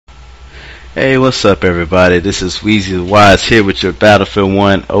Hey, what's up, everybody? This is Weezy the Wise here with your Battlefield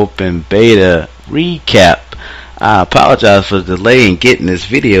 1 Open Beta recap. I apologize for the delay in getting this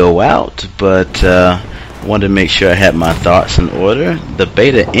video out, but wanted to make sure I had my thoughts in order. The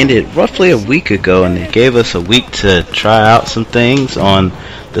beta ended roughly a week ago, and they gave us a week to try out some things on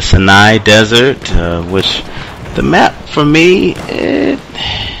the Sinai Desert, which the map for me it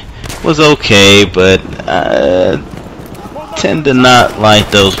was okay, but I tend to not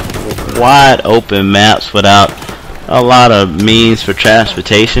like those wide open maps without a lot of means for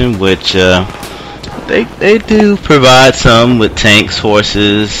transportation, which they do provide some with tanks,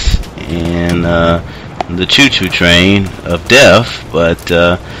 horses, and the choo-choo train of death, but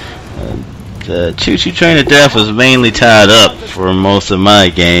the choo-choo train of death was mainly tied up for most of my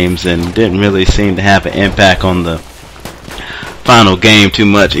games and didn't really seem to have an impact on the final game too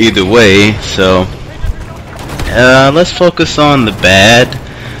much either way. So let's focus on the bad.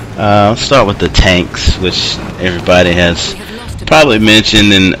 Let's start with the tanks, which everybody has probably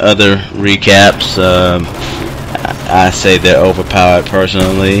mentioned in other recaps. I say they're overpowered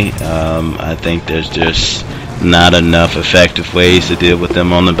personally. I think there's just not enough effective ways to deal with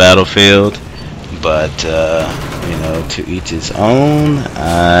them on the battlefield. But you know, to each his own.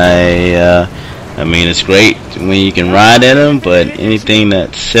 I mean, it's great when you can ride in them, but anything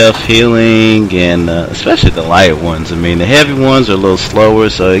that's self-healing and especially the light ones. I mean, the heavy ones are a little slower,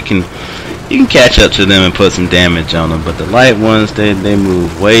 so you can catch up to them and put some damage on them. But the light ones, they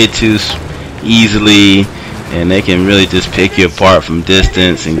move way too easily, and they can really just pick you apart from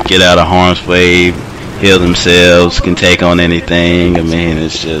distance and get out of harm's way, heal themselves, can take on anything. I mean,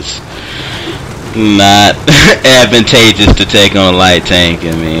 it's just not advantageous to take on a light tank.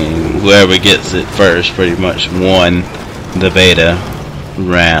 I mean, whoever gets it first pretty much won the beta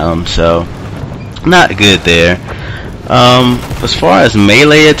round, so not good there. As far as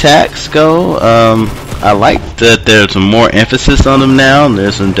melee attacks go, I like that there's some more emphasis on them now.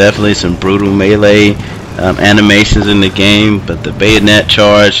 There's definitely some brutal melee animations in the game, but the bayonet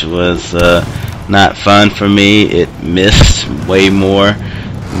charge was not fun for me. It missed way more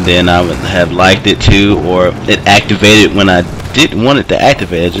than I would have liked it to, or it activated when I didn't want it to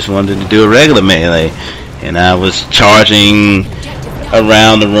activate. I just wanted to do a regular melee, and I was charging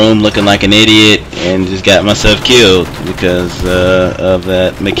around the room looking like an idiot and just got myself killed because of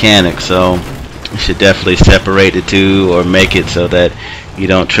that mechanic. So you should definitely separate the two, or make it so that you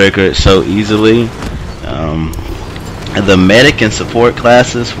don't trigger it so easily. The medic and support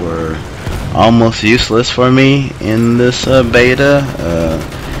classes were almost useless for me in this beta.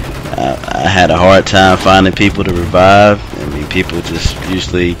 I had a hard time finding people to revive. I mean, people just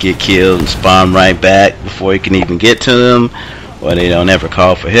usually get killed and spawn right back before you can even get to them, or they don't ever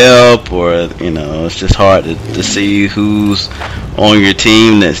call for help, or you know, it's just hard to see who's on your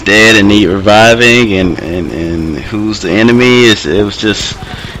team that's dead and need reviving, and who's the enemy. It was just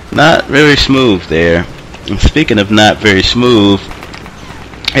not very smooth there. And speaking of not very smooth,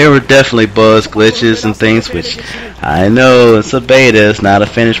 there were definitely bugs, glitches, and things, which I know it's a beta, it's not a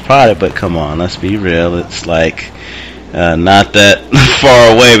finished product, but come on, let's be real. It's like not that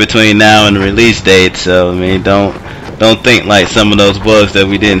far away between now and the release date, so I mean, don't think like some of those bugs that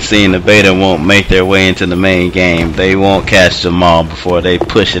we didn't see in the beta won't make their way into the main game. They won't catch them all before they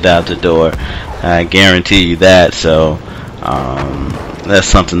push it out the door. I guarantee you that. So that's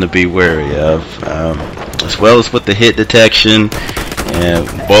something to be wary of, as well as with the hit detection.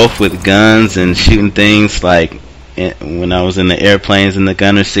 Both with guns and shooting things. Like when I was in the airplanes in the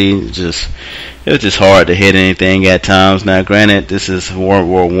gunner seat, it was just hard to hit anything at times. Now granted, this is World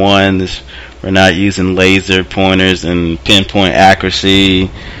War I. We're not using laser pointers and pinpoint accuracy.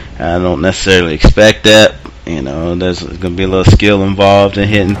 I don't necessarily expect that. You know, there's gonna be a little skill involved in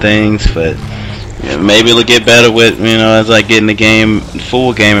hitting things, but maybe it'll get better with, you know, as I get in the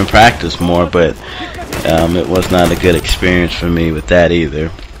full game and practice more. But it was not a good experience for me with that either.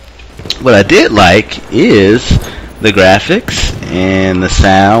 What I did like is the graphics and the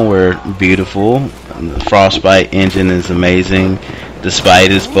sound were beautiful. The Frostbite engine is amazing.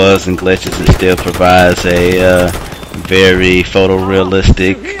 Despite its bugs and glitches, it still provides a very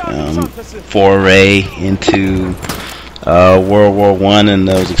photorealistic foray into World War I and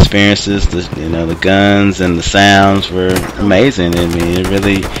those experiences. The guns and the sounds were amazing. I mean, it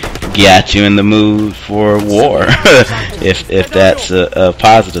really got you in the mood for war. if that's a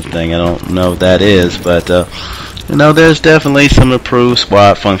positive thing. I don't know if that is, but you know, there's definitely some improved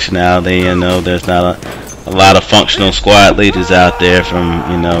squad functionality. You know, there's not a lot of functional squad leaders out there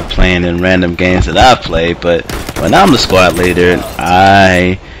from, you know, playing in random games that I've played, but when I'm the squad leader,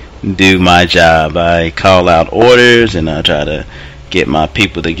 I do my job. I call out orders and I try to get my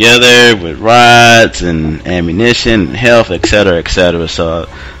people together with rods and ammunition, and health, etc., etc. So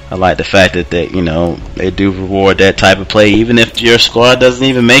I like the fact that they do reward that type of play, even if your squad doesn't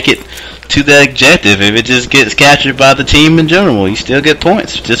even make it to the objective. If it just gets captured by the team in general, you still get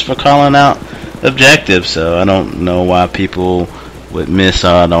points just for calling out objectives. So I don't know why people would miss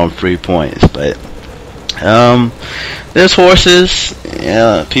out on free points, but there's horses.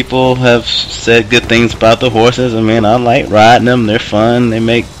 Yeah, people have said good things about the horses. I mean, I like riding them. They're fun. They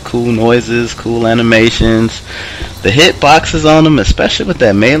make cool noises, cool animations. The hitboxes on them, especially with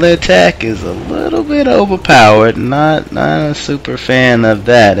that melee attack, is a little bit overpowered. Not a super fan of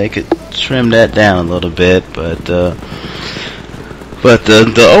that. They could trim that down a little bit, but the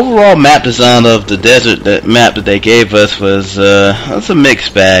overall map design of the desert map that they gave us was a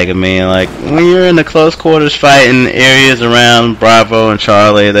mixed bag. I mean, like when you're in the close quarters fighting areas around Bravo and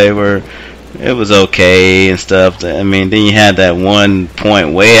Charlie, it was okay and stuff. I mean, then you had that one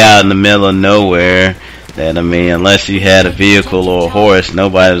point way out in the middle of nowhere that, I mean, unless you had a vehicle or a horse,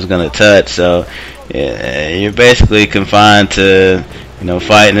 nobody was gonna touch. So yeah, you're basically confined to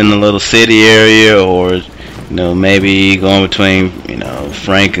fighting in the little city area, or maybe going between,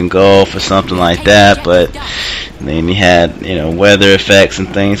 Frank and Gulf or something like that. But then you had, weather effects and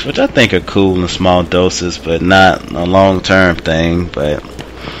things, which I think are cool in small doses, but not a long-term thing. But,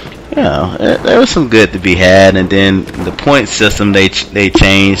 there was some good to be had. And then the point system they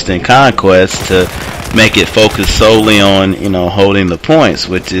changed in Conquest to make it focus solely on, holding the points,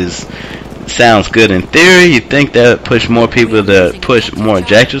 which sounds good in theory. You think that would push more people to push more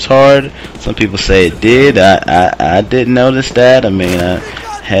objectives hard. Some people say it did. I didn't notice that. I mean, I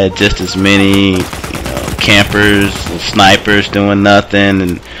had just as many campers and snipers doing nothing,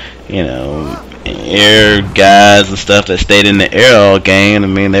 and air guys and stuff that stayed in the air all game. I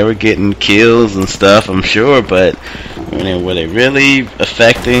mean, they were getting kills and stuff, I'm sure, but were they really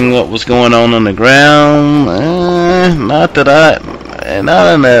affecting what was going on the ground? Not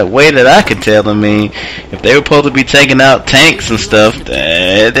in the way that I could tell. I mean, if they were supposed to be taking out tanks and stuff,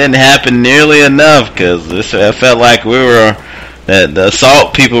 it didn't happen nearly enough, because it felt like that the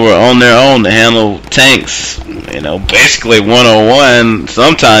assault people were on their own to handle tanks, basically one-on-one.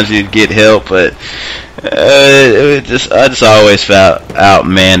 Sometimes you'd get help, but I just always felt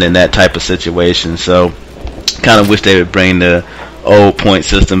outmanned in that type of situation. So kind of wish they would bring the old point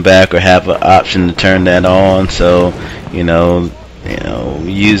system back, or have an option to turn that on. So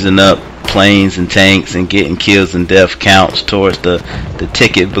using up planes and tanks and getting kills and death counts towards the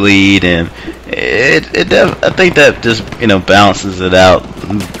ticket bleed, and I think that just balances it out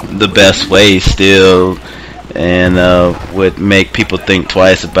the best way still, and would make people think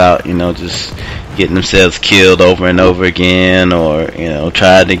twice about just getting themselves killed over and over again, or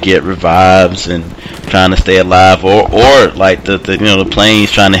trying to get revives and trying to stay alive, or like the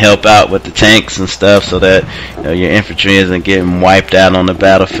planes trying to help out with the tanks and stuff, so that your infantry isn't getting wiped out on the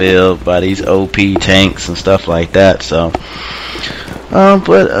battlefield by these OP tanks and stuff like that. So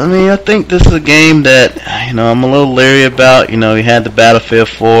but I mean, I think this is a game that I'm a little leery about. You had the Battlefield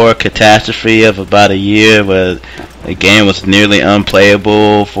 4 catastrophe of about a year where the game was nearly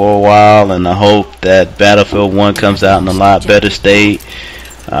unplayable for a while, and I hope that Battlefield 1 comes out in a lot better state.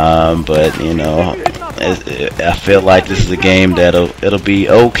 But I feel like this is a game it'll be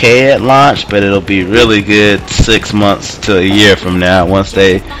okay at launch, but it'll be really good 6 months to a year from now, once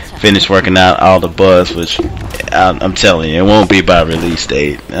they finish working out all the bugs, which I'm telling you, it won't be by release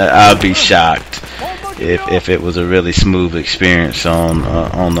date. I'll be shocked if it was a really smooth experience on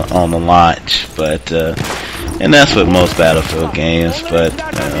the launch. But and that's with most Battlefield games. But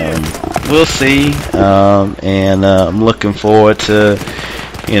we'll see. And I'm looking forward to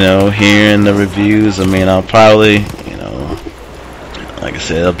hearing the reviews. I mean, I'll probably like I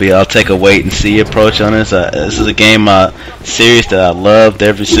said, I'll take a wait and see approach on this. This is a series that I loved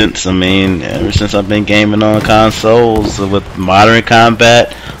ever since I've been gaming on consoles, with Modern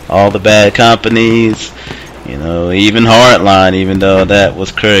Combat, all the Bad Companies, even Hardline, even though that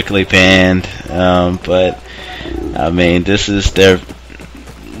was critically panned. But I mean, this is their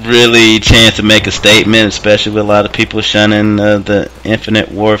really chance to make a statement, especially with a lot of people shunning the Infinite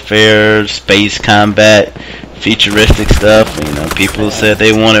Warfare, space combat, futuristic stuff. People said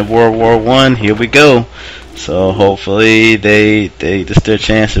they wanted World War I. Here we go. So hopefully this is their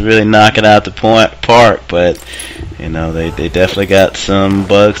chance to really knock it out the park. But they definitely got some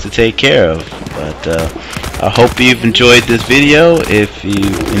bugs to take care of. But I hope you've enjoyed this video. If you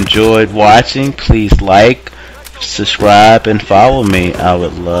enjoyed watching, please like, subscribe, and follow me. I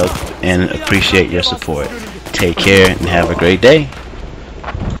would love and appreciate your support. Take care and have a great day.